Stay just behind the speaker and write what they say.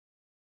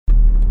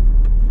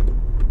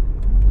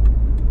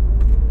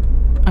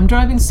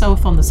driving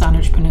south on the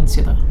Saanich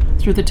Peninsula,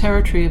 through the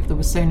territory of the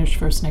Wasanich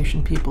First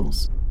Nation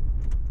peoples.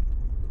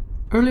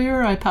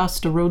 Earlier, I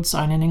passed a road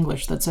sign in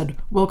English that said,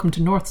 "Welcome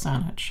to North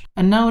Saanich,"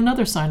 and now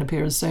another sign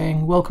appears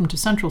saying, "Welcome to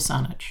Central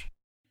Saanich."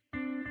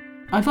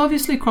 I've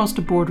obviously crossed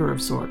a border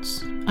of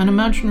sorts, an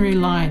imaginary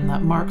line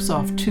that marks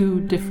off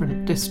two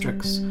different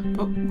districts,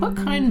 but what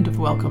kind of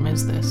welcome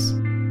is this?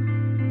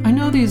 I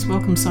know these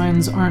welcome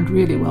signs aren't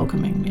really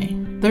welcoming me.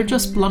 They're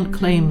just blunt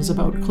claims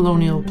about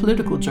colonial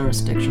political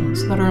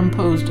jurisdictions that are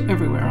imposed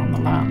everywhere on the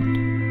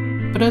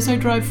land. But as I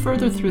drive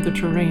further through the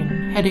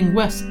terrain, heading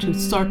west to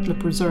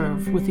Sartlip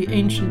Reserve with the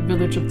ancient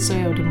village of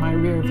Tseod in my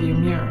rear view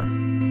mirror,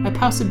 I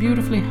pass a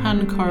beautifully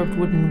hand-carved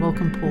wooden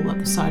welcome pole at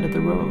the side of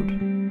the road.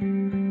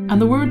 And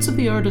the words of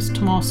the artist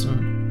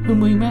Tomasin,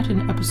 whom we met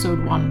in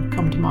episode 1,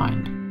 come to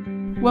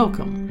mind.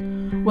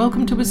 Welcome.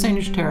 Welcome to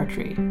Wasanich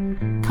territory.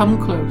 Come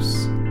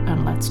close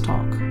and let's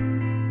talk.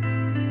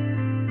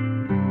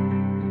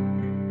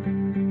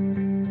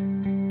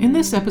 In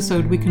this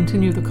episode, we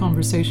continue the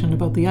conversation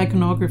about the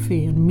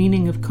iconography and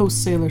meaning of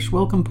Coast Salish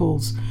welcome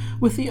poles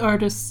with the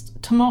artists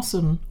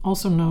Tomasin,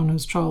 also known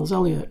as Charles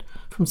Elliott,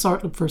 from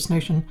Sartlip First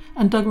Nation,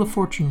 and Doug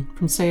LaFortune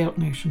from Tseod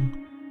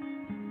Nation.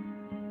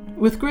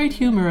 With great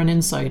humour and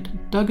insight,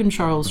 Doug and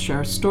Charles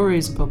share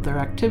stories about their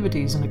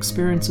activities and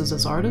experiences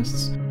as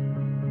artists.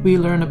 We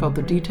learn about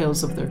the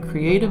details of their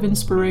creative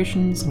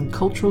inspirations and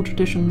cultural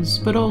traditions,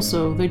 but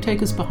also they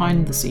take us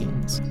behind the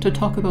scenes to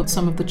talk about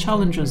some of the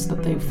challenges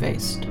that they've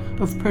faced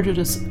of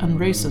prejudice and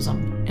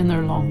racism in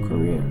their long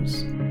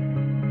careers.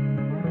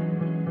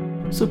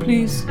 So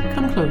please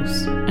come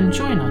close and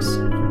join us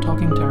for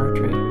Talking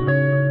Territory.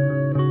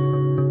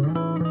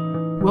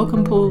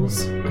 Welcome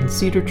Poles and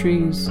Cedar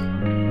Trees,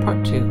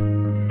 Part 2.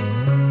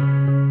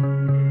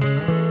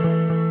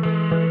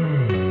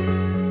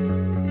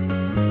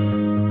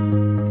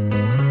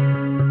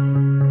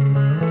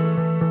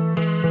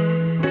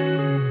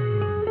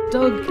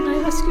 Doug, can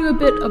I ask you a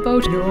bit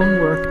about your own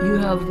work? You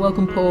have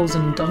welcome poles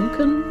in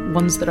Duncan.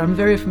 Ones that I'm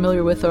very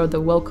familiar with are the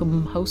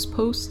welcome house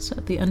posts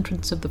at the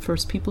entrance of the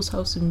First People's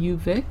House in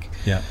UVic,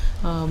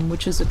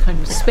 which is a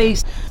kind of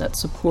space that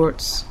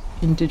supports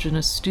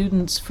Indigenous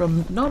students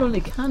from not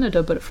only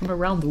Canada but from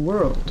around the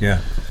world.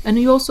 Yeah. And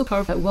you also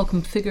carved a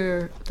welcome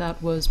figure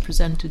that was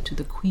presented to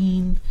the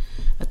Queen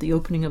at the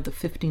opening of the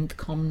 15th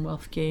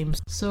Commonwealth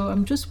Games. So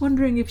I'm just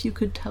wondering if you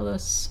could tell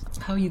us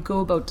how you go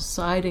about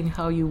deciding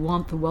how you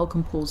want the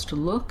welcome poles to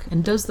look,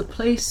 and does the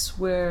place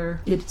where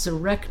it's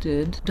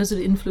erected, does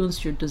it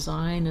influence your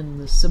design and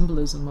the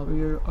symbolism of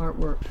your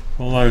artwork?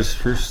 Well, I was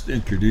first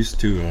introduced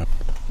to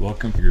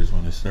welcome figures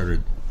when I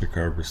started to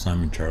carve with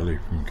Simon Charlie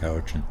from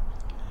Cowichan.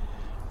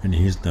 And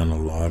he's done a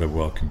lot of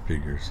welcome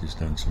figures. He's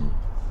done some.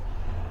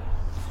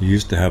 He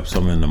used to have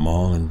some in the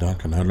mall in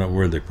Duncan. I don't know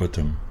where they put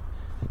them.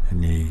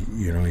 And he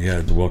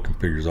had the welcome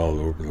figures all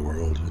over the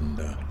world.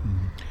 And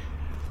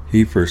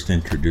he first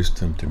introduced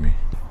them to me.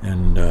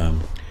 And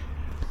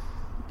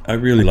I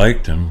really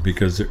liked him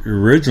because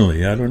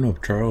originally, I don't know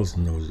if Charles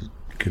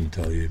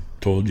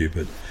told you,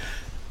 but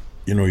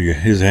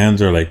his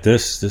hands are like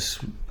this.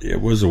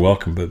 It was a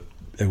welcome, but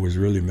it was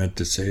really meant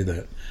to say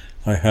that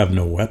I have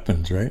no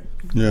weapons, right?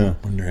 Yeah.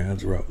 When their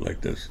hands were out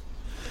like this.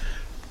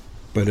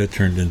 But it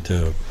turned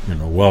into,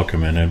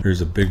 welcome. And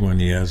there's a big one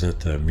he has at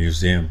the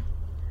museum.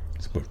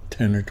 It's about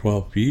 10 or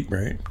 12 feet,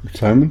 right?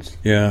 Simon's?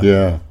 Yeah.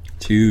 Yeah.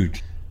 It's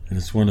huge. And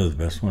it's one of the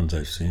best ones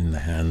I've seen. The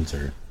hands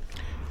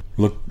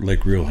look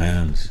like real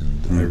hands.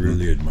 And I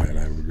really admire it.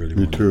 I really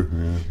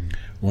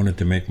wanted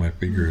to make my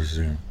figures.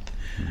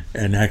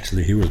 And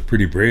actually, he was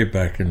pretty brave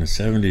back in the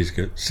 70s,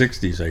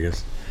 60s, I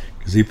guess.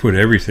 Because he put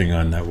everything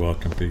on that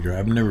welcome figure.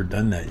 I've never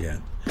done that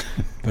yet.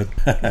 But,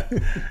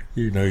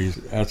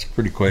 that's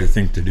quite a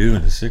thing to do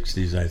in the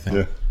 60s, I think.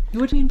 Yeah.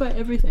 What do you mean by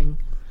everything?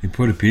 He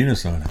put a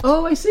penis on it.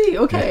 Oh, I see.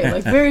 Okay.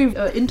 Like very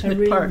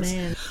intimate parts.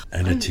 Man.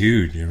 And it's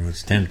huge.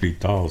 It's 10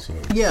 feet tall. So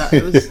yeah,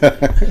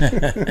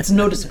 it's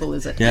noticeable,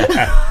 is it? Yeah,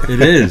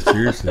 it is,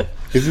 seriously.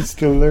 Is it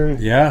still there?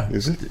 Yeah.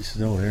 Is it? It's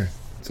still there.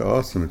 It's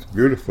awesome. It's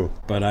beautiful.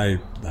 But I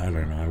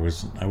don't know.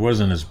 I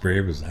wasn't as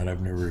brave as that.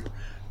 I've never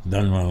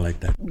done one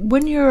like that.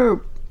 When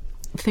you're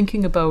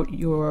thinking about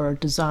your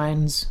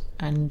designs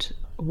and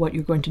what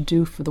you're going to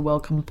do for the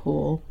welcome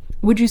pole,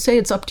 would you say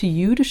it's up to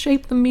you to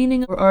shape the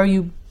meaning, or are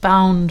you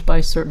bound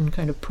by certain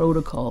kind of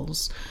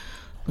protocols?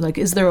 Like,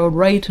 is there a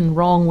right and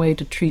wrong way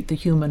to treat the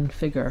human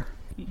figure?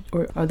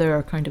 Or are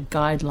there kind of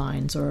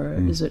guidelines, or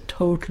is it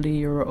totally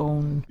your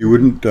own? You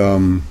wouldn't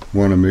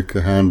want to make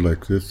a hand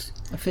like this.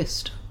 A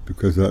fist.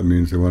 Because that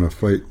means they want to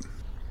fight.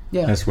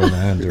 Yeah. That's when the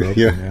hands are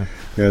open,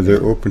 Yeah,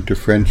 they're open to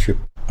friendship.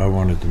 I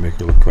wanted to make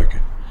it look like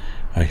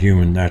a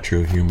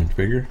natural human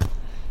figure.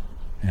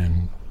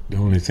 And the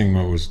only thing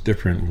that was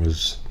different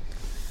was,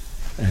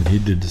 and he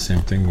did the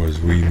same thing, was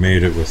we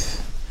made it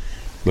with,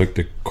 like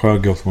the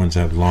Quagilth ones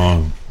have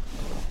long,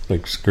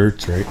 like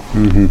skirts, right?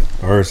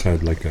 Mm-hmm. Ours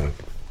had like a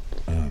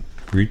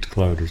breech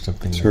cloud or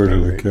something sort like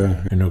of that, like, right?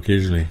 yeah. And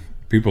occasionally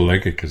people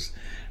like it because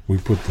we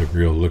put the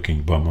real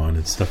looking bum on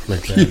and stuff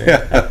like that.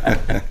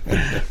 Yeah.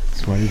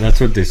 It's funny.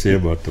 That's what they say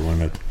about the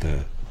one at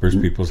First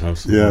people's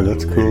house. Yeah,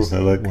 that's cool. I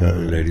like one that.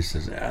 of the ladies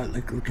says, I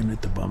like looking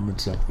at the bum and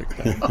stuff like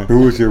that. Who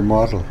was your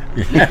model?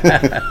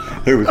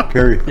 It was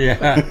Perry.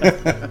 Yeah.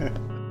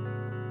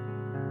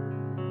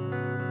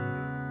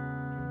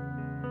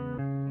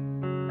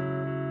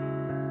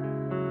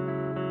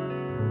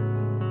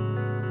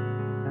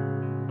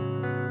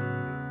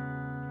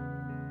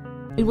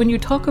 When you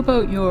talk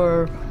about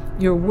your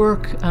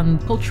work and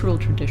cultural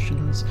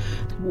traditions,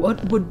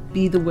 what would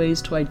be the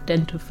ways to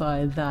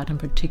identify that in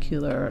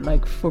particular,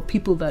 like for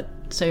people that,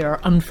 say, are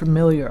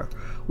unfamiliar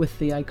with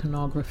the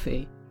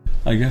iconography?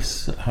 I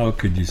guess, how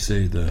could you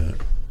say the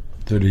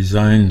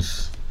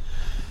designs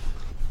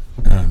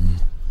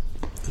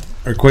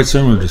are quite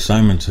similar to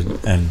Simon's,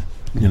 and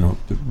you know,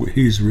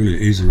 he's a real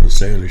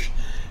Salish,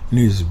 and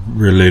he's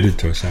related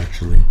to us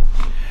actually,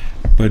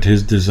 but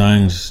his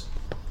designs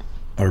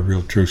are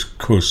real true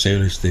Coast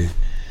Salish.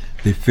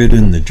 They fit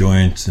in the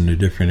joints in the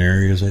different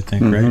areas, I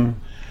think, right?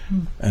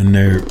 And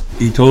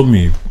he told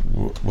me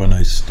when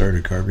I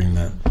started carving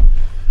that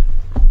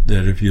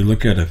if you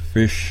look at a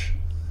fish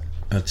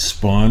that's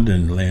spawned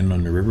and laying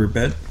on the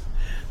riverbed,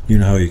 you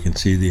know how you can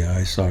see the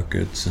eye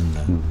sockets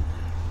and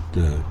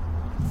the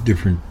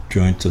different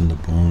joints and the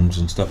bones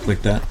and stuff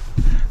like that.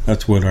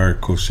 That's what our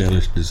Coast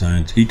Salish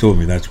designs, he told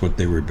me that's what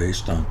they were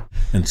based on.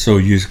 And so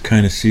you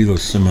kind of see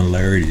those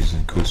similarities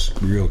in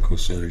real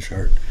Coast Salish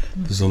art.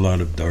 There's a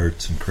lot of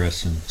darts and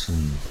crescents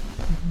and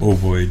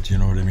ovoids, you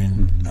know what I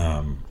mean?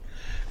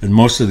 And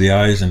most of the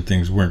eyes and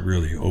things weren't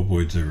really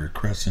ovoids, they were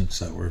crescents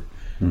that were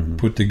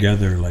put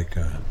together like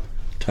a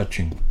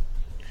touching,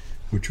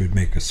 which would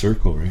make a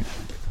circle, right?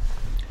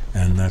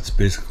 And that's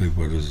basically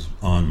what is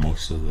on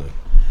most of the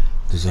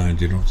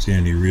designs. You don't see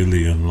any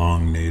really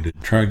elongated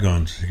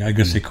trigons. I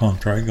guess they call them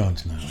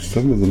trigons now. Right?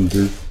 Some of them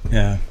do.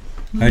 Yeah.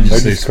 I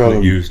just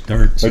use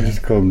darts. I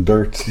just call them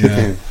darts.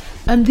 Yeah.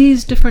 And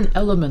these different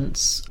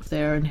elements,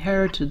 they're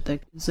inherited,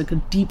 there's like a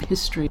deep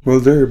history. Well,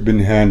 they've been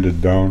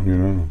handed down, you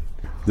know.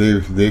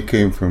 They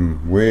came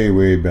from way,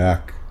 way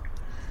back.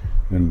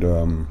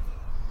 And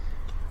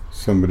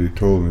somebody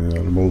told me,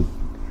 an old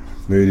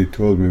lady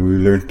told me, we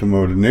learned them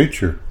out of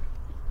nature.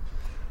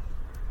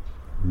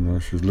 You know,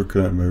 she was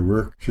looking at my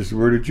work. She said,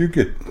 where did you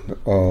get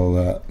all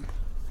that?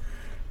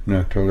 And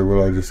I told her,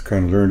 well, I just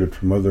kind of learned it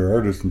from other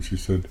artists. And she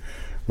said,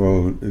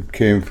 well, it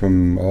came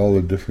from all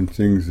the different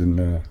things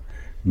in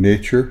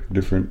nature,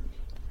 different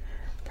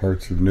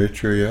parts of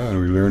nature, yeah, and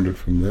we learned it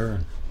from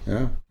there,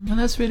 yeah. Well,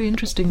 that's really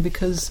interesting,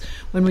 because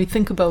when we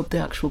think about the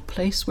actual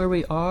place where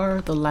we are,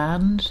 the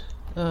land,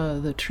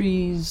 the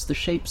trees, the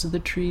shapes of the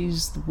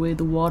trees, the way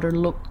the water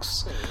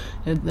looks,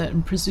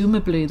 and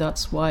presumably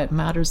that's why it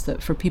matters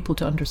that for people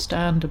to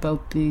understand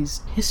about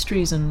these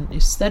histories and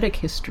aesthetic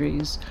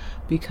histories,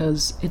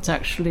 because it's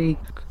actually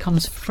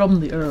comes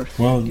from the earth.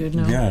 Well, you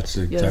know? yeah, it's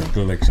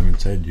exactly like someone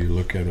said. You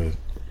look at it,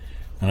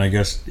 and I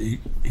guess he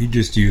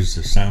just used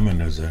the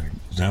salmon as an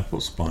example,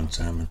 spawn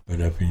salmon.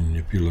 But I mean,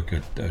 if you look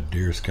at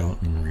deer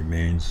skeleton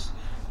remains,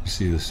 you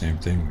see the same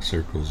thing,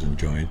 circles and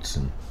joints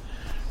and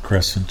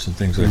crescents and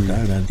things like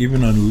that. And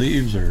even on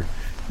leaves, or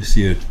you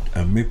see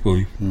a maple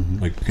leaf,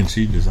 like you can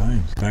see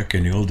designs. Back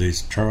in the old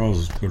days,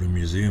 Charles would go to a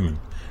museum and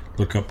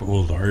look up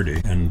old art,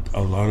 and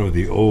a lot of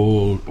the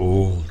old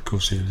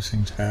Coast Salish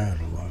things had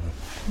a lot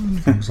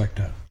of things like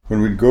that.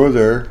 When we'd go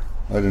there,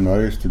 I don't know,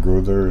 I used to go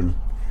there and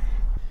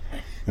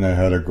I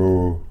had to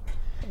go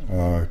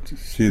to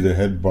see the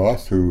head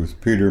boss, who was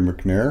Peter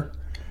McNair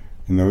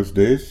in those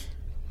days,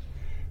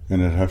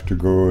 and I'd have to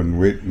go and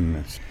wait,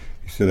 and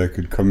he said I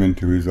could come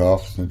into his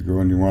office and I'd go,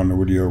 and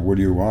what do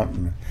you want?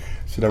 And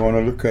I said, I want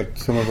to look at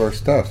some of our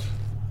stuff.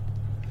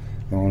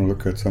 I want to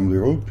look at some of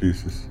the old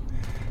pieces.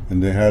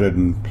 And they had it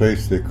in a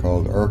place they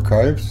called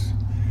archives.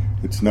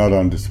 It's not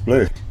on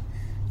display.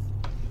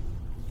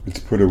 It's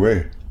put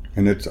away.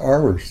 And it's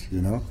ours,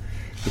 you know.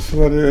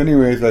 So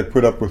anyways, I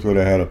put up with what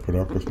I had to put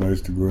up with. And I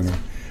used to go in and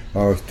I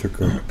always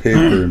took a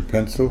paper and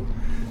pencil.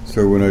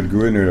 So when I'd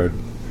go in there,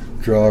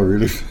 I'd draw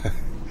really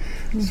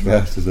as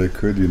fast as I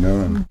could, you know,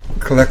 and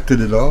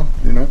collected it all,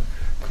 you know.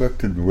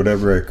 Collected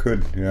whatever I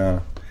could, yeah.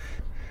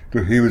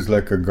 He was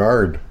like a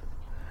guard.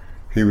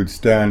 He would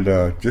stand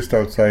just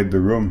outside the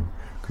room,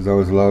 because I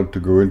was allowed to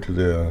go into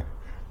the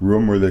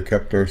room where they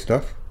kept our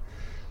stuff.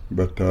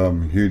 But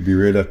he'd be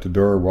right at the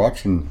door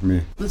watching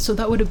me. So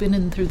that would have been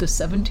in through the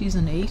 70s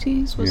and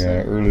 80s, was it?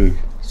 Yeah, early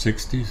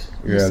 60s.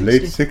 Yeah,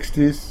 late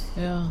 60s.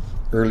 Yeah.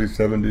 Early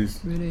 70s.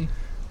 Really.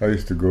 I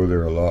used to go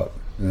there a lot.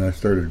 And I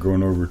started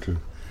going over to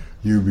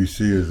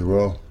UBC as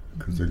well,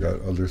 because they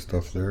got other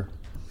stuff there.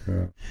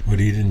 Yeah. What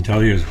he didn't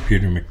tell you is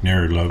Peter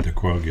McNair loved the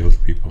Quail Guild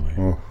people, like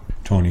Oh,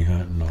 Tony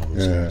Hunt and all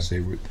those guys.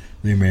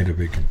 They made a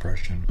big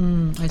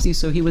impression. I see.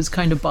 So he was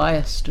kind of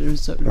biased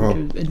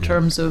in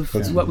terms of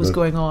what was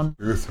going on.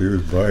 he was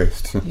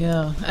biased.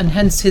 Yeah, and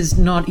hence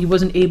he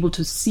wasn't able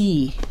to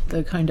see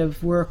the kind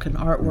of work and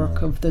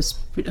artwork of the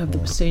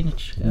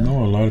Pasenich. Yeah.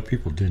 No, a lot of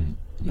people didn't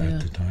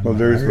at the time. Well, I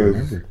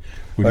remember.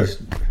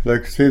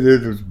 Like say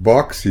it was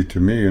boxy to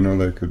me, you know,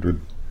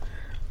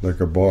 like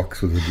a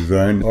box with a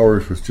design.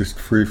 Ours was just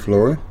free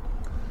flowing.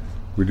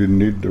 We didn't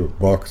need to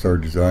box our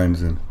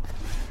designs in.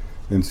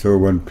 And so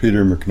when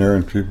Peter McNair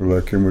and people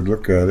like him would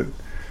look at it,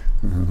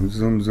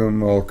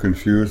 zoom, all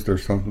confused or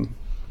something,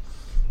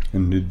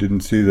 and they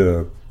didn't see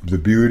the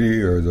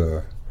beauty or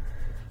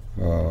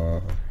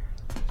the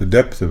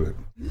depth of it.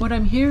 What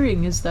I'm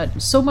hearing is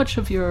that so much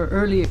of your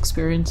early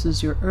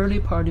experiences, your early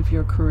part of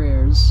your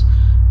careers,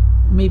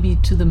 maybe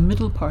to the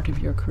middle part of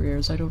your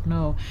careers, I don't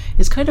know,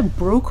 is kind of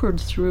brokered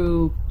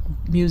through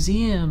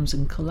museums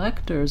and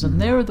collectors,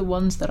 and they're the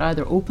ones that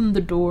either open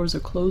the doors or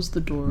close the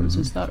doors.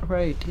 Is that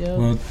right? Yeah.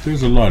 Well,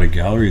 there's a lot of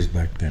galleries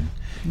back then.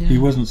 Yeah. He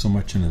wasn't so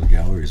much into the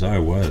galleries. I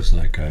was.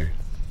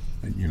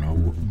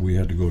 We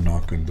had to go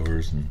knock on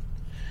doors, and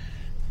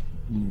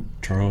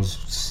Charles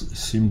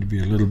seemed to be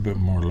a little bit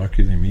more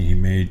lucky than me. He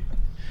made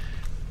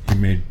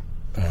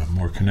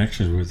more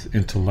connections with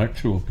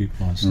intellectual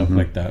people and stuff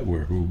like that,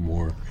 who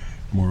were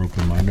more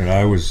open-minded.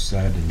 I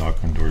had to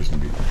knock on doors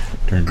and be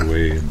turned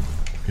away, and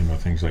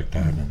things like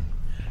that. And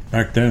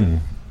back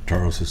then,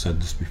 Charles has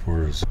said this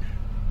before, is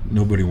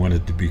nobody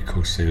wanted to be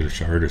Coast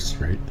Salish artists,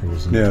 right? There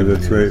wasn't too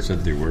that's many right. that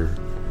said they were.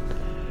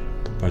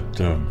 But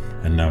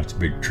and now it's a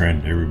big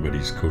trend.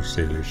 Everybody's Coast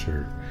Salish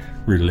or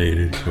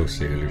related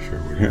Coast Salish or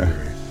whatever.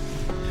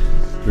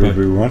 Yeah. Right?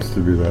 Everybody wants to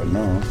be that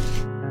now.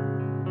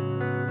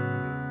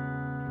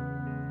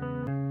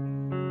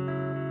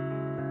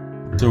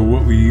 So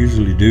what we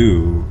usually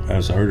do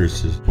as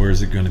artists is, where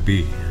is it going to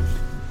be? And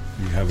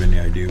do you have any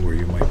idea where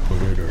you might put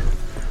it or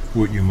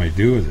what you might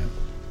do with it?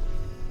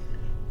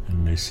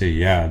 And they say,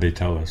 yeah, they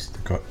tell us,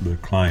 the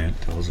client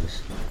tells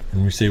us.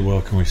 And we say,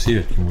 well, can we see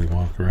it? Can we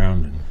walk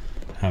around and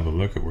have a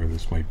look at where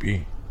this might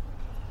be?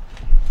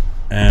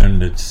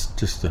 And it's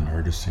just an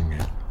artist thing.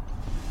 It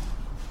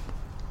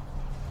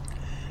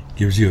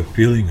gives you a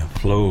feeling of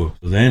flow.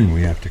 Then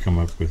we have to come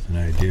up with an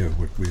idea of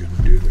what we're going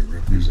to do that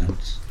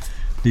represents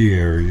the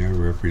area,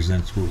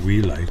 represents what we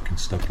like and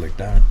stuff like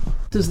that.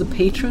 Does the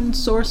patron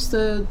source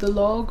the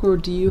log, or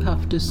do you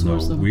have to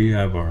source them? We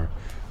have our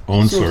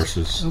own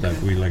sources that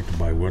Okay. we like to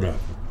buy wood of.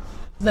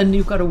 Then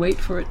you've got to wait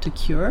for it to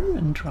cure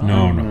and dry?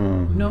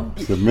 No.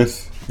 It's a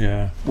miss.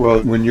 Yeah.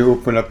 Well, when you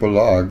open up a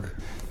log,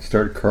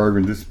 start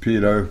carving this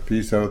piece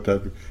out,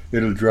 that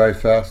it'll dry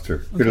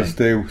faster. Okay. It'll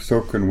stay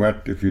soaking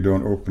wet if you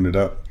don't open it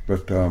up.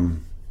 But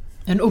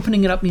And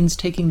opening it up means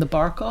taking the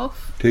bark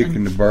off?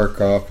 taking the bark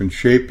off and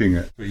shaping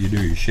it. What you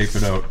do, you shape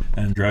it out,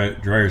 and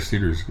drier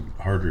cedar is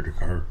harder to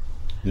carve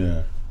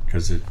Yeah.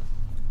 because it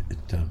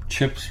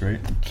chips, right?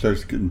 It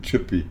starts getting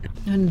chippy.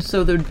 And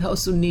so they'd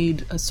also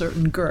need a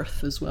certain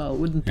girth as well,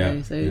 wouldn't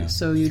they? Yeah.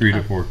 So you'd 3 to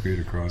have, 4 feet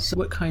across. so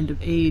what kind of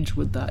age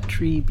would that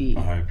tree be?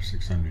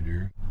 500-600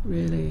 years.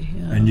 Really?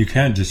 Yeah. And you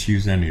can't just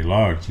use any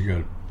logs. You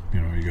got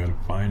to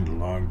find a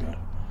log that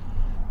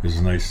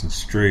is nice and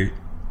straight,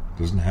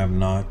 doesn't have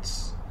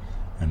knots,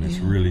 and it's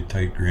really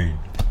tight grained.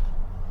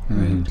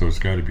 Right. So it's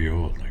got to be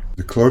old.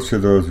 The closer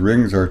those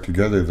rings are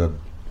together, the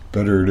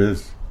better it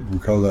is. We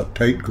call that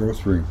tight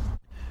growth ring.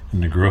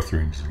 And the growth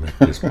rings are like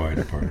this wide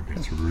apart.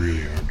 It's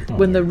really hard to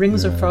When the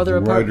rings are farther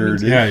the apart, wider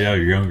means- it is. Yeah,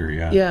 you're younger,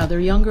 yeah. yeah, they're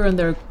younger and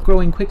they're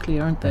growing quickly,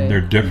 aren't they? And they're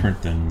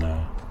different than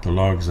the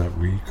logs that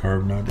we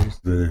carve nowadays.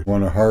 They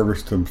want to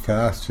harvest them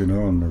fast,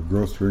 and the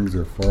growth rings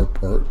are far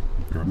apart.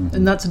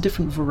 And that's a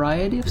different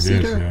variety of It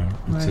cedar? is, yeah.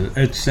 Right.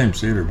 It's the same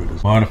cedar, but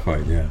it's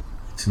modified, yeah.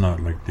 It's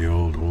not like the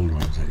old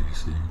ones that you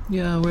see.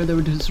 Yeah, where they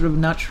were just sort of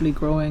naturally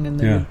growing and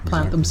they Yeah, would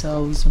plant exactly.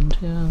 themselves and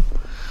yeah.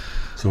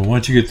 So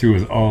once you get through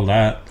with all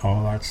that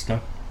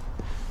stuff,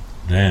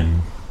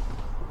 then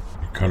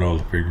you cut all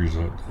the figures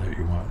out that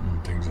you want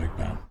and things like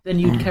that. Then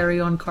you'd carry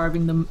on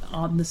carving them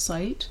on the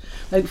site,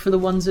 like for the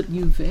ones at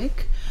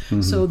UVic.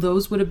 So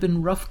those would have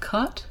been rough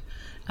cut,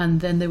 and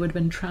then they would have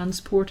been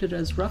transported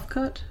as rough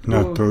cut.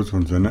 Not those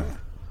ones in it.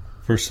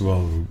 First of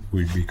all,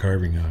 we'd be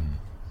carving on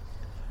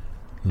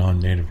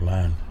non-native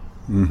land.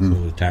 So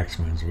the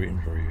taxman's waiting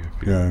for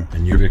you. Yeah.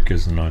 And UVic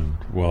isn't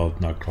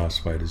not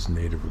classified as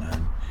native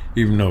land,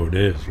 even though it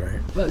is, right?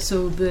 But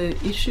so the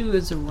issue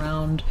is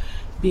around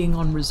being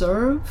on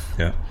reserve,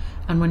 Yeah.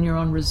 and when you're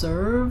on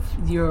reserve,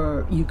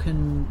 you're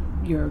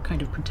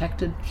kind of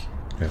protected,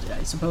 Yeah.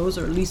 I suppose,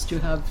 or at least you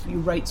have your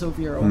rights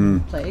over your own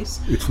place.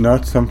 It's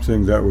not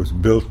something that was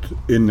built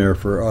in there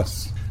for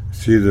us.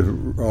 See,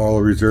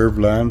 all reserve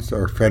lands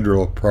are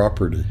federal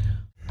property.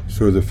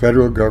 So the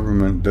federal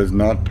government does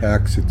not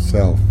tax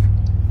itself,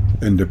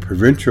 and the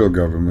provincial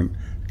government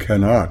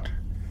cannot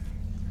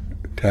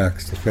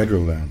tax the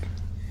federal land.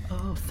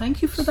 Oh,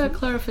 thank you for that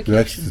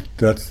clarification.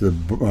 That's the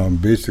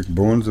basic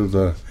bones of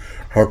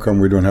how come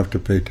we don't have to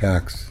pay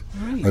tax.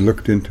 Right. I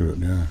looked into it,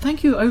 yeah.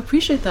 Thank you. I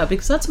appreciate that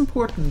because that's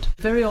important.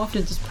 Very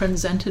often it's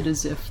presented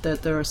as if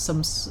that there are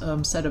some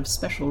set of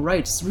special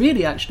rights.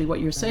 Really, actually, what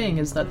you're saying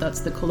is that that's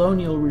the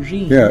colonial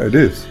regime. Yeah, it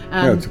is.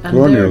 And, it's a and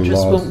colonial they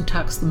just laws. won't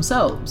tax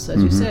themselves,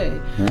 as you say.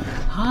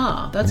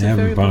 That's They a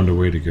very haven't found a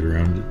way to get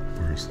around it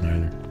for us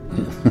neither.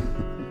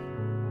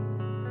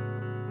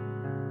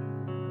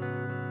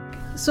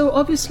 So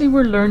obviously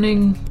we're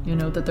learning,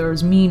 that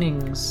there's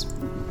meanings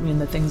in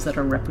the things that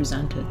are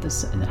represented.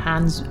 The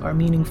hands are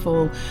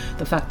meaningful.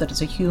 The fact that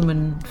it's a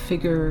human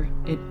figure,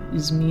 it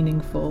is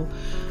meaningful.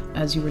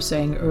 As you were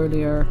saying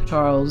earlier,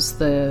 Charles,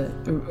 the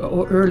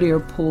earlier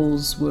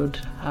poles would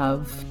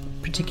have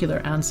particular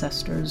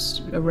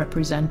ancestors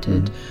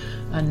represented,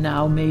 and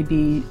now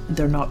maybe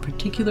they're not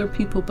particular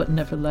people, but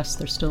nevertheless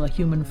they're still a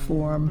human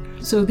form.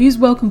 So these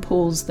welcome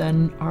poles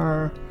then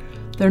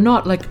they're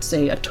not like,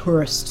 say, a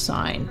tourist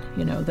sign,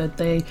 that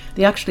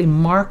they actually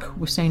mark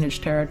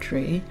Wasanich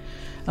territory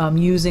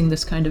using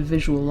this kind of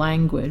visual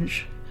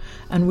language,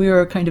 and we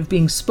are kind of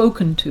being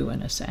spoken to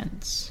in a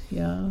sense.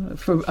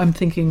 I'm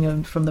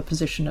thinking from the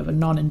position of a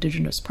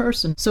non-Indigenous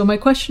person. So my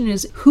question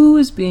is, who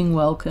is being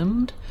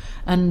welcomed,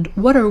 and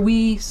what are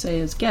we,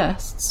 say as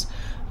guests,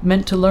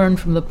 meant to learn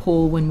from the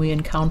pole when we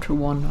encounter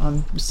one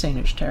on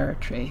Wasanich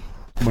territory?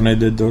 When I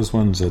did those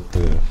ones at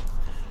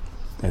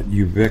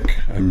UVic,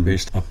 I'm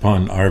based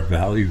upon our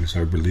values,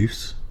 our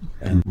beliefs,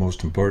 and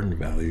most important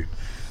value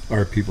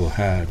our people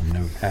had and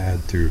have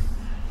had through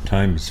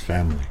time is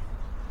family.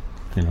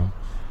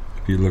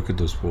 If you look at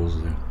those poles,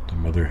 the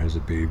mother has a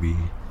baby,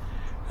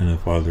 and the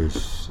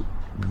father's.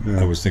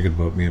 I was thinking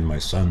about me and my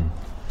son.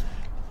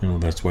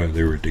 That's why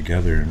they were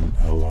together, and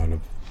a lot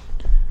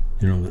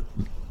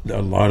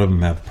of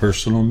them have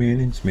personal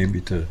meanings,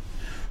 maybe to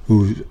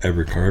who's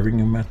ever carving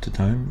them at the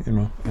time.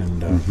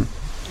 And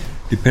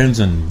depends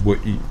on what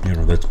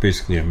that's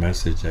basically a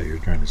message that you're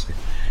trying to say.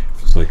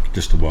 It's like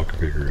just a welcome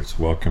figure. It's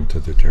welcome to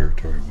the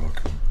territory,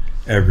 welcome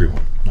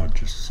everyone, not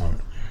just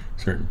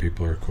certain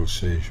people or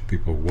Osage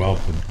people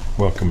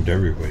welcomed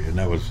everybody, and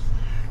that was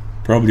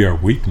probably our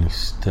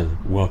weakness, to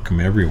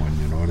welcome everyone.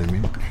 You know what I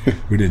mean?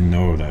 We didn't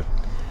know that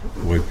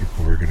white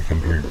people were going to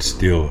come here and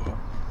steal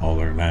all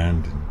our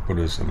land and put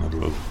us in a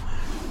little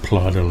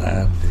plot of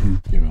land.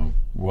 And,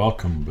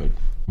 welcome, but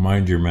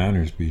mind your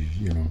manners.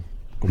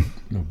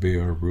 Obey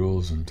our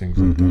rules and things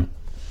like that,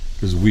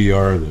 because we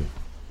are the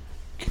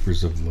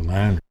keepers of the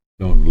land.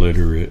 Don't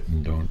litter it,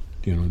 and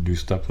don't do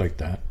stuff like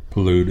that,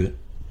 pollute it,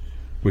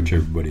 which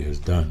everybody has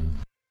done.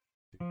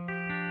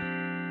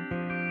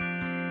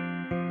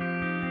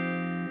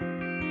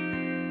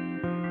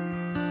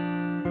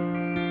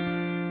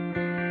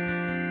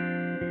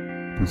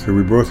 And so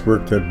we both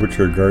worked at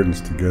Butcher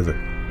Gardens together.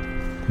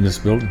 In this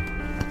building?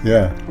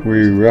 Yeah,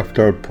 we roughed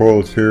out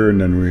poles here, and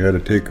then we had to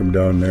take them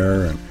down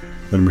there, and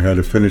then we had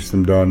to finish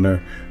them down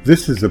there.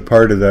 This is a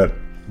part of that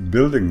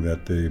building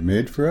that they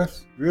made for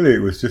us. Really,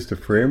 it was just a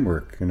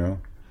framework,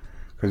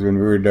 because when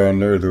we were down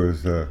there,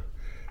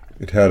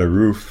 it had a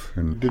roof,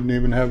 and it didn't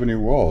even have any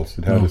walls.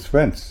 It had a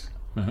fence.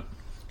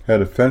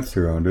 Had a fence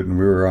around it, and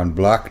we were on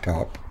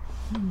blacktop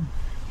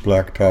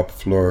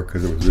floor,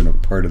 because it was in a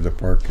part of the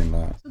parking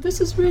lot. So this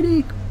is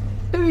really a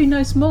very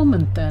nice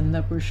moment then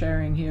that we're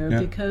sharing here,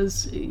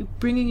 because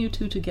bringing you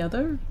two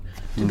together,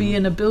 to be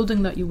in a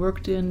building that you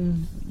worked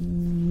in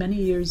many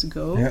years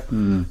ago,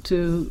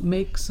 to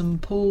make some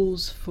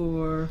poles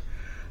for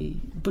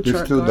Butcher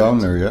They're still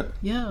Gardens. down there yet.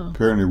 Yeah.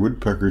 Apparently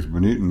woodpeckers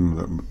been eating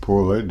the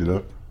pole I did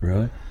up.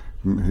 Really?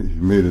 He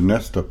made a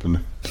nest up in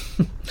the...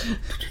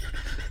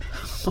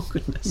 Oh,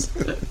 goodness.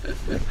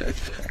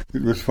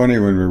 It was funny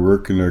when we were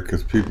working there,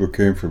 because people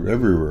came from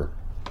everywhere.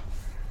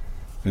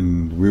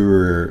 And we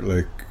were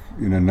like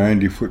in a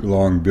 90-foot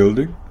long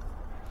building,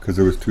 because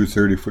there was two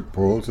 30-foot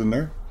poles in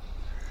there,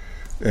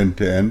 end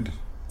to end.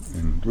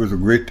 And it was a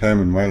great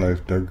time in my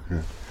life, Doug.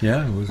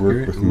 Yeah, it was work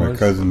great. with my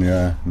cousin,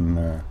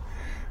 And,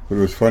 but it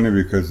was funny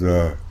because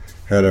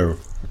had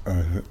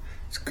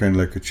it's kind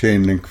of like a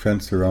chain link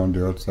fence around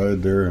the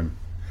outside there,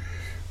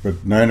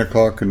 but 9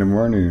 o'clock in the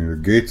morning the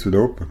gates would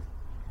open,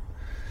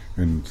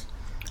 and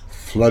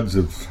floods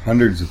of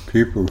hundreds of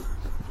people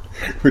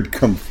would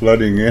come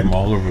flooding in from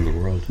all over the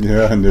world.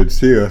 Yeah, and they'd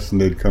see us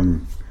and they'd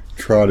come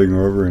trotting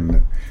over,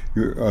 and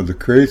the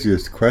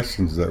craziest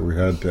questions that we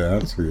had to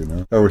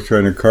answer. I was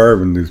trying to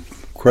carve, and there's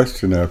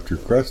question after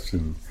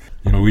question.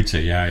 We'd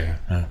say,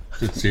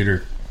 it's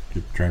either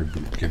trying to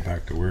get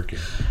back to work.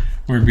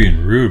 We're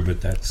being rude,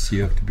 but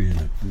you have to be in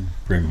a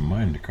frame of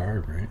mind to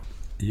carve, right?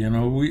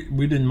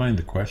 We didn't mind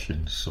the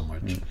questions so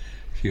much.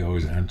 She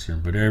always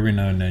answered, but every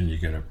now and then you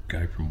get a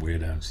guy from way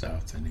down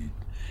south, and he'd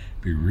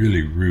be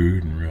really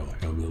rude and real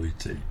hillbilly.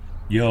 He'd say,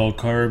 "Y'all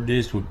carved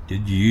this?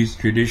 Did you use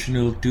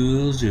traditional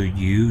tools or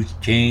you use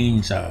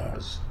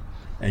chainsaws?"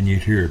 And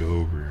you'd hear it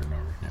over and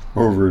over again.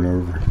 Over and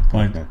over.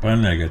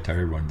 Finally, I got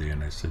tired one day,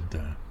 and I said,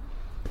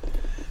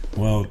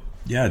 well,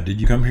 yeah, did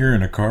you come here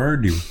in a car, or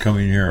did you come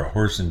in here a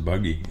horse and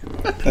buggy?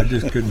 I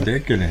just couldn't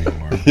take it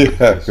anymore.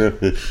 Yeah,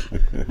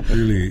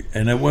 really.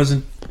 And it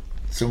wasn't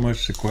so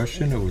much the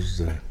question, it was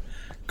the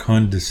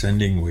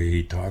condescending way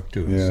he talked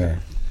to us. Yeah.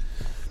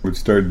 Would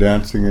start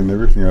dancing and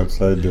everything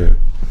outside there.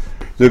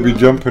 They'd be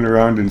jumping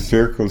around in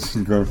circles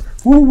and going,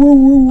 woo, woo,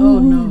 woo, woo. Oh,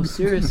 no,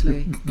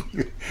 seriously.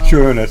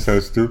 Showing us how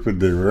stupid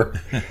they were.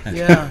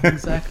 Yeah,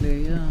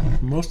 exactly, yeah.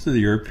 Most of the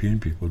European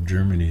people,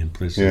 Germany and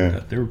places like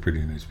that, they were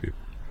pretty nice people.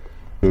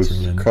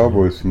 Those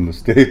cowboys from the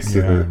States.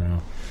 Yeah, I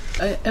know.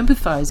 I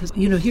empathize.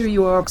 You know, here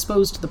you are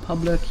exposed to the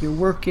public, you're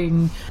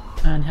working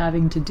and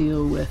having to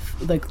deal with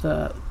like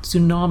the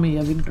tsunami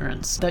of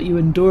ignorance that you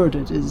endured.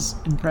 It is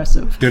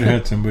impressive. Could have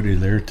had somebody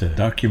there to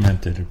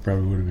document it. It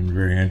probably would have been a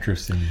very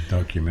interesting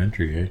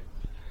documentary, eh?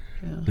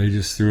 Yeah. They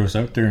just threw us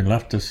out there and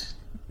left us.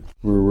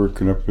 We were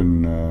working up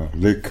in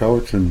Lake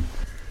Couch, and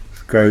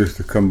this guy used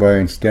to come by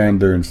and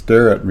stand there and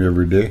stare at me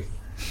every day.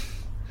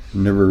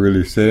 Never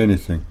really say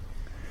anything.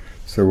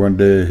 So one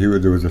day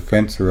there was a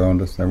fence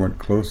around us, and I went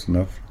close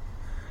enough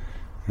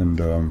and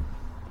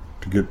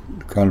to get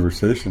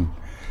conversation.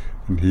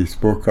 And he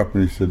spoke up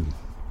and he said,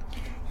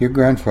 "Your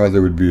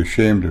grandfather would be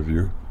ashamed of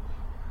you."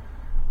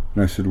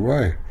 And I said,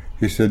 "Why?"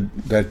 He said,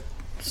 "That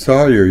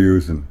saw you're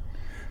using,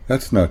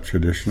 that's not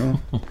traditional.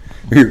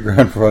 Your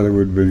grandfather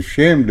would have been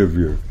ashamed of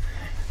you."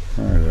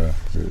 Oh yeah.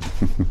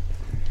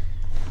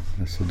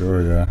 I said, "Oh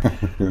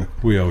yeah."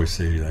 We always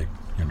say, like,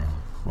 you know,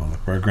 well,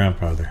 if our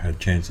grandfather had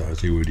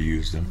chainsaws, he would have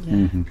used them.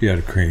 Mhm. If he had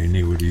a crane,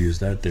 he would have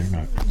used that. They're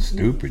not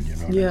stupid, you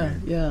know what I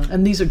mean? Yeah.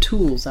 And these are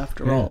tools,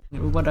 after Yeah. all.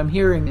 What I'm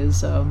hearing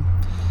is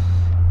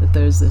that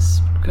there's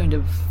this kind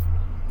of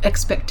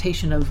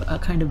expectation of a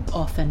kind of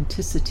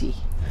authenticity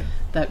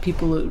that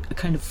people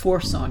kind of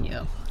force on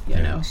you. You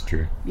Yeah, know. it's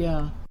true.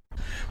 Yeah.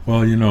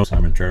 Well, you know,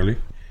 Simon Charlie,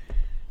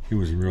 he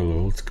was real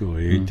old school.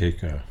 He'd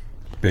take a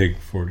big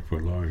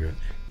 40-foot log.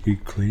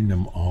 He'd clean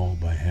them all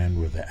by hand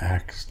with an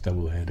axe,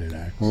 double-headed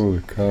axe. Holy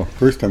cow.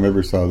 First time I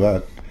ever saw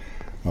that.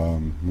 Well,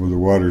 the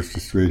water's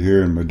just right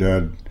here, and my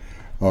dad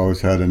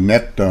always had a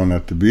net down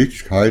at the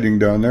beach, hiding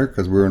down there,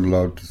 because we weren't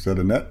allowed to set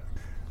a net.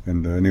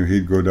 And anyway,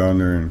 he'd go down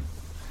there and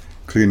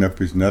clean up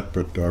his net,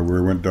 but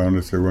we went down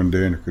there one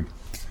day, and I could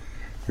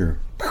hear,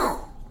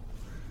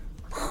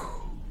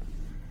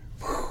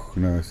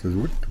 and I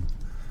said,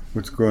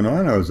 what's going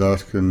on? I was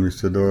asking. He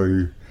said,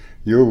 "Oh,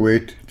 you'll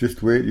wait.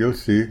 Just wait. You'll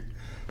see."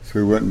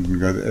 So we went and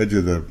got the edge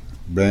of the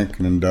bank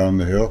and then down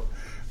the hill.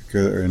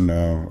 And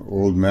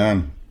old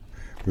man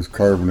was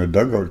carving a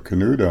dugout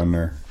canoe down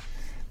there.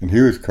 And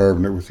he was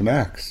carving it with an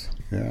axe.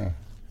 Yeah.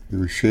 He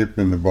was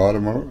shaping the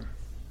bottom out.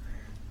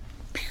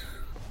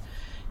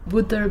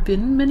 Would there have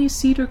been many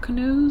cedar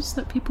canoes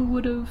that people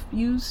would have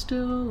used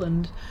still?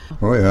 And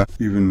Oh, yeah.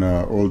 Even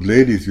old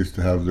ladies used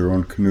to have their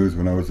own canoes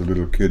when I was a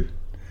little kid.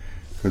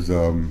 Because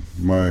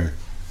my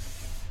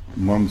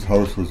mom's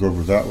house was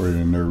over that way,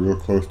 and they're real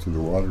close to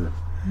the water.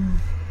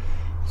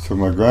 So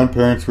my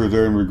grandparents were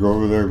there, and we'd go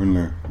over there when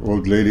the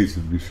old ladies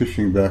would be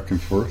fishing back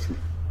and forth,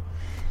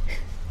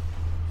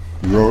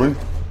 rowing,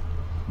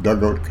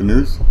 dugout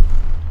canoes,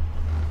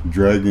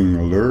 dragging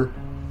a lure.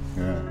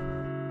 Yeah.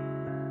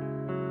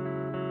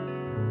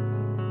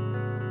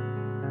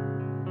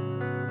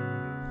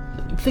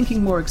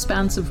 thinking more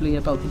expansively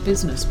about the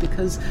business,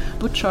 because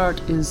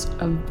Butchart is,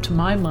 to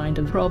my mind,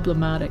 a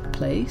problematic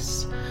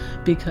place,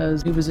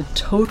 because he was a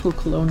total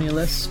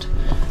colonialist,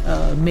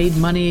 made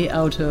money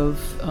out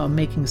of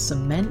making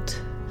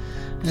cement.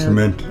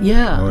 Cement.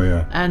 Yeah. Oh,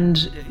 yeah.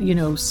 And, you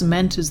know,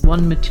 cement is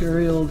one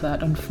material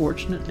that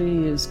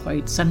unfortunately is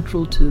quite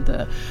central to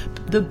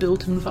the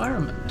built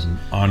environment.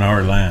 On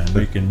our land,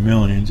 making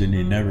millions, and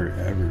he never,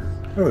 ever...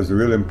 It was a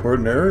really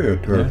important area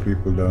to our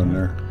people down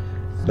there.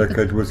 Like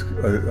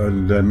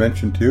I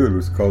mentioned to you, it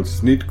was called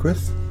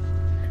Sneetquith.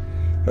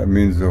 That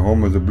means the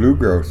home of the blue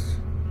grouse.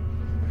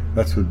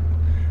 That's what...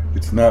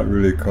 It's not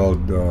really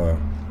called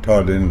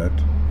Todd Inlet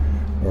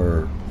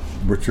or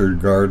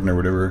Butchart Garden or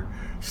whatever.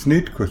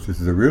 Sneetquith is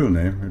the real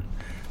name.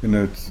 And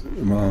it's...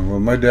 Well,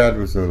 my dad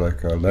was a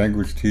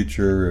language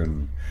teacher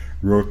and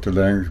wrote the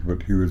language,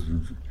 but he was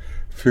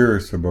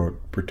fierce about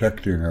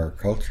protecting our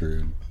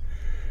culture.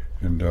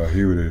 And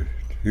he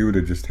would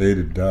have just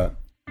hated that.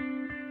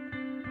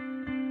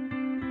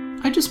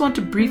 I just want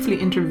to briefly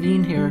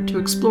intervene here to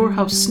explore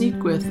how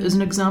Sneetquith is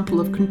an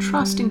example of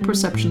contrasting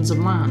perceptions of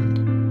land.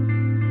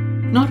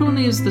 Not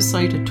only is the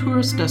site a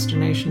tourist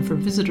destination for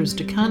visitors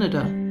to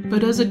Canada,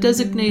 but as a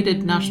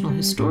designated National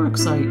Historic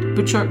Site,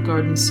 Butchart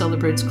Gardens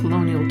celebrates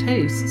colonial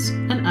tastes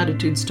and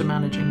attitudes to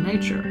managing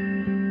nature.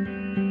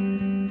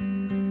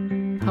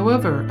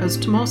 However, as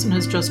Tomasin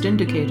has just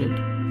indicated,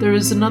 there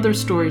is another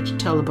story to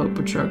tell about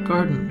Butchart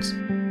Gardens.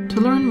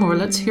 To learn more,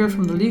 let's hear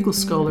from the legal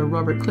scholar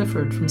Robert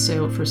Clifford from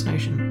Sayolt First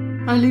Nation.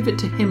 I leave it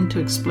to him to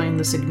explain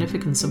the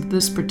significance of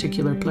this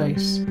particular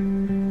place.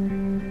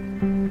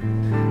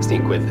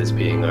 Sneetquith as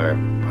being our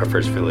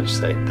first village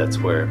site. That's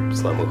where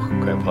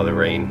Slamuch, Grandfather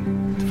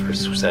Rain, the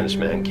first Saanich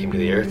man, came to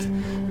the earth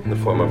in the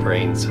form of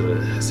rain, so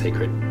a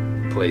sacred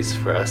place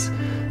for us.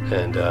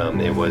 And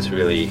it was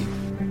really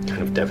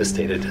kind of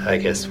devastated, I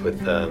guess,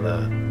 with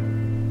the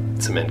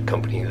cement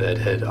company that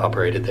had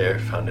operated there,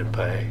 founded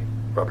by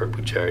Robert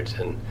Butchart.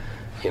 And,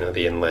 you know,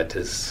 the inlet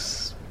is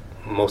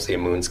mostly a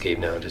moonscape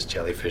now, just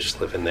jellyfish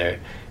live in there.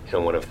 You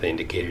know, one of the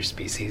indicator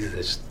species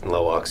is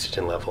low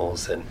oxygen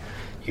levels and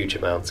huge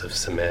amounts of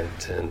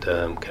cement and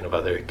kind of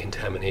other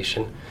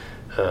contamination.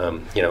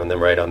 You know, and then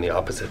right on the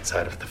opposite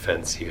side of the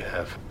fence you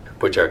have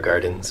Butchart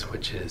Gardens,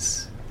 which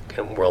is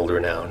kind of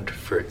world-renowned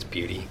for its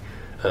beauty.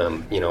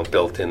 You know,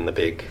 built in the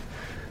big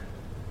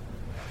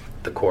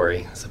the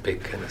quarry. It's a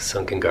big kind of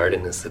sunken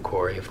garden is the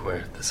quarry of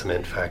where the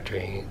cement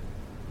factory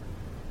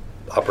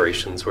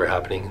operations were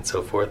happening and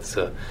so forth.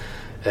 So,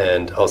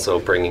 and also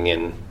bringing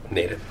in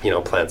native,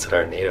 plants that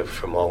are native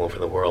from all over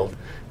the world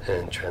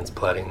and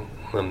transplanting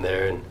them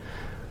there, and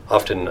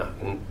often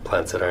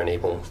plants that aren't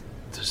able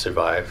to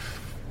survive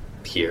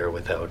here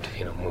without,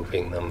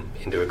 moving them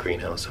into a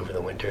greenhouse over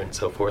the winter and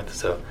so forth.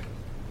 So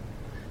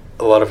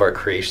a lot of our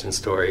creation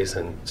stories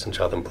and St.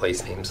 Jonathan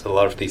place names, a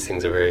lot of these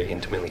things are very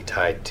intimately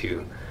tied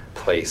to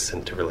place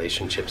and to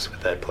relationships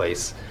with that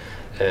place.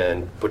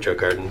 And Butchart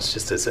Gardens,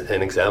 just as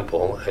an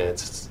example,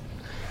 it's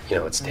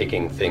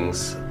taking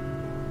things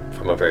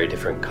from a very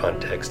different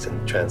context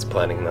and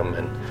transplanting them,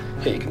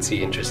 and you can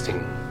see interesting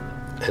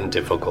and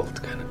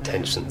difficult kind of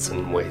tensions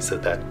and ways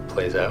that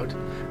plays out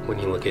when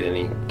you look at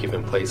any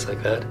given place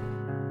like that.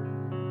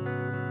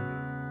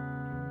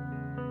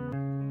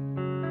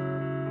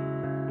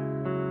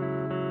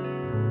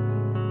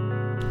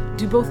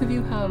 Do both of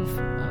you have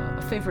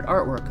a favorite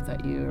artwork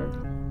that you're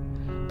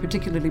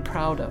particularly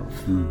proud of?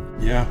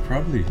 Yeah,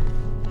 probably.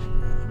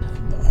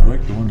 I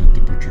like the one at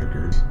the Butchart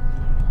Gardens,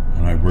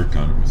 and I worked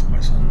on it with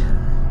my son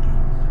there.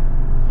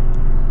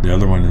 The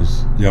other one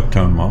is the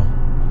Uptown Mall.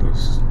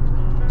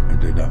 I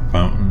did a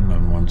fountain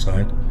on one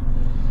side,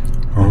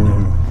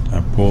 and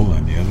a pole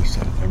on the other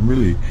side. I'm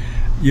really,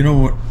 you know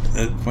what?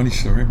 A funny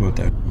story about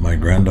that. My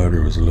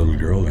granddaughter was a little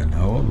girl, and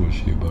how old was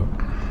she? About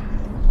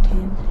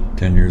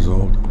 10 years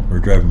old. We were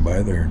driving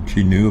by there, and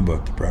she knew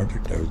about the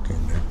project I was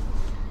doing there.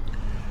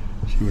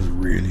 She was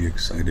really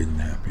excited and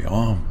happy.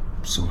 Oh,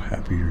 I'm so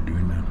happy you're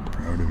doing that. I'm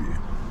proud of you.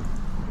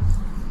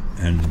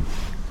 And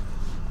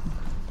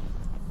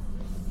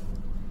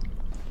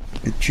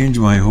it changed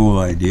my whole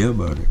idea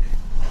about it.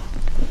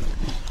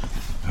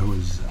 I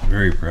was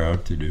very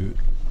proud to do it.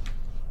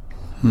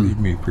 Made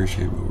me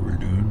appreciate what we were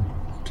doing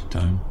at the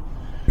time.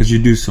 Because you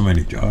do so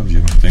many jobs, you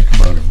don't think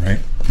about them, right?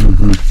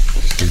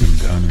 Just get them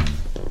done.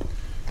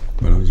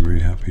 But I was very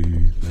happy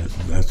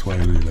that's why I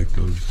really like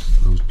those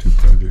two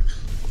projects.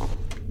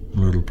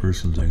 Little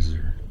person's eyes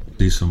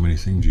see so many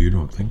things you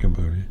don't think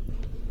about it.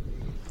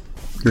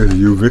 Here's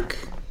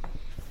UVic.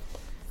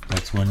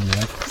 That's one you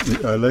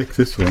like? I like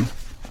this one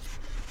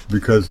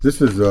because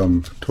this is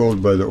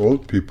told by the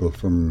old people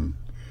from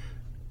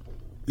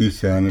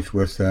East Saanich,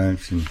 West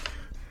Saanich, and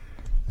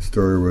the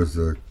story was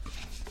the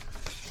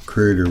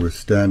creator was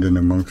standing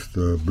amongst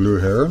the blue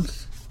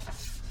herons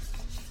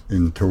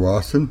in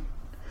Tawasin,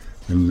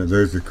 and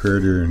there's the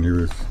creator, and he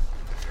was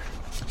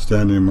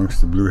standing amongst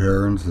the blue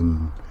herons,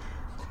 and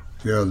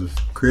the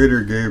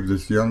creator gave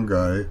this young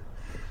guy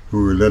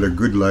who led a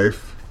good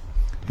life,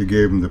 he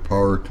gave him the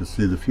power to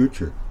see the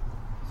future,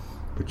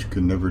 but you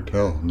can never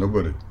tell,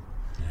 nobody.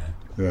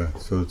 Yeah,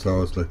 so it's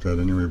always like that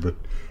anyway, but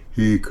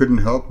he couldn't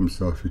help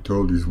himself. He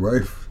told his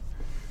wife,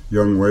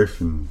 young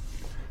wife, and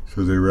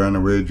so they ran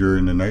away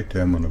during the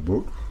nighttime on a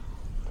boat,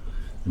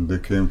 and they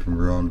came from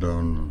around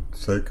down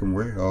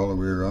Sycamore Way, all the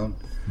way around.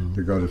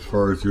 They got as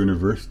far as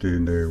university,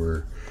 and they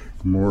were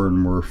more and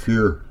more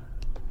fear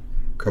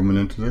coming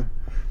into them.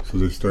 So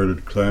they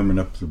started climbing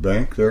up the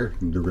bank there,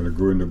 and they were going to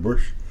go in the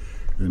bush.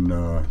 And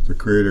the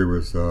creator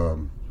was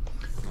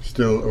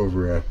still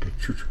over at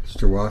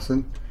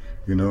Tawasin.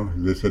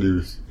 They said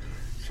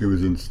she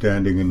was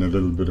standing in a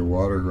little bit of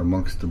water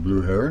amongst the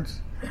blue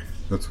herons.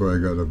 That's why I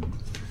got a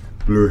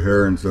blue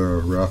herons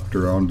wrapped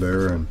around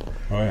there, and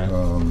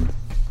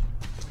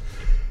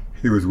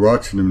he was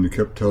watching them, and he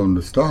kept telling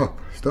them to stop,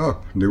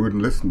 and they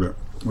wouldn't listen. But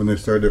when they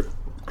started to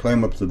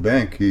climb up the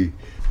bank, he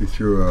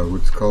threw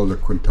what's called a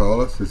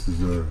quintalis. This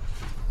is a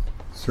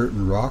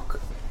certain rock,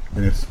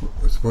 and it's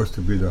supposed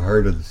to be the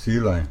heart of the sea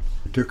lion.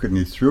 He took it and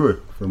he threw it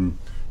from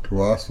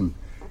Tawasin,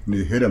 and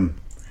he hit him.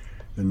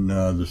 And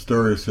the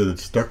story said it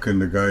stuck in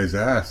the guy's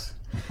ass.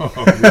 Oh,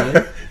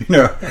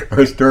 really?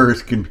 Our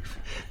stories can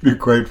be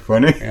quite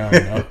funny. Yeah, I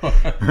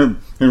know.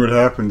 And what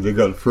happened, they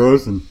got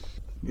frozen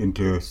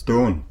into a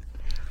stone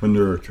when they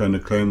were trying to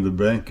climb the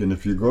bank. And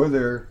if you go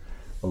there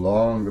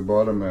along the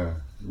bottom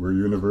where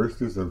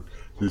universities are,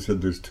 they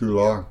said there's two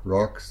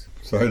rocks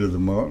side of the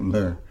mountain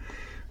there.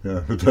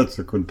 Yeah, but that's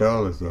the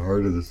quintalis, the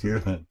heart of the sea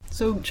lion.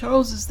 So,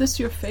 Charles, is this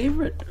your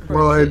favorite?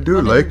 Well, I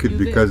do like it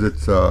because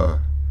it's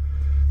a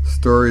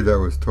story that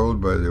was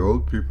told by the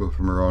old people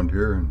from around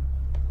here.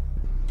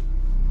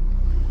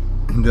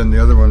 And then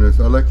the other one is,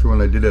 I like the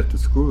one I did at the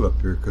school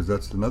up here because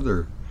that's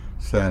another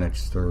Saanich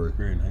story.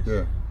 Very nice.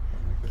 Yeah.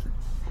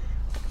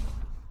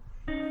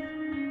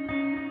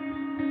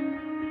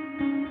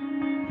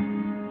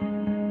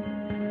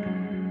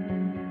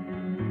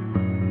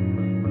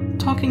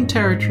 Talking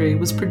Territory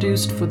was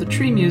produced for the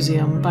Tree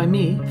Museum by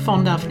me,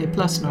 Fawn Daphne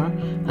Plessner,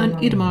 and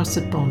Idemar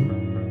Sitbon.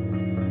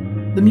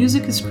 The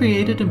music is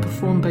created and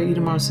performed by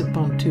Idemar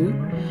Sitbon too,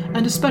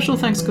 and a special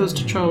thanks goes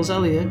to Charles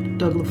Elliott,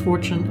 Doug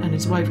LaFortune, and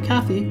his wife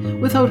Kathy,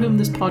 without whom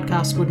this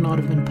podcast would not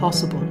have been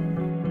possible.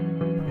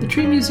 The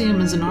Tree Museum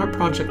is an art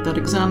project that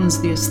examines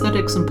the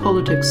aesthetics and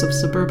politics of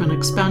suburban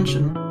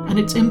expansion and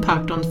its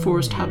impact on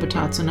forest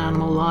habitats and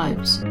animal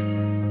lives.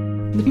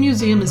 The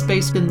museum is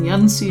based in the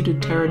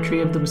unceded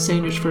territory of the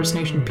Wasanich First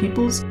Nation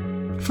peoples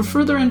For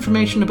further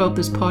information about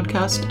this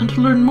podcast and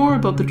to learn more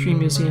about the Tree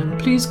Museum,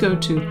 please go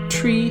to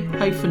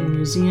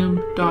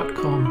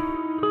tree-museum.com.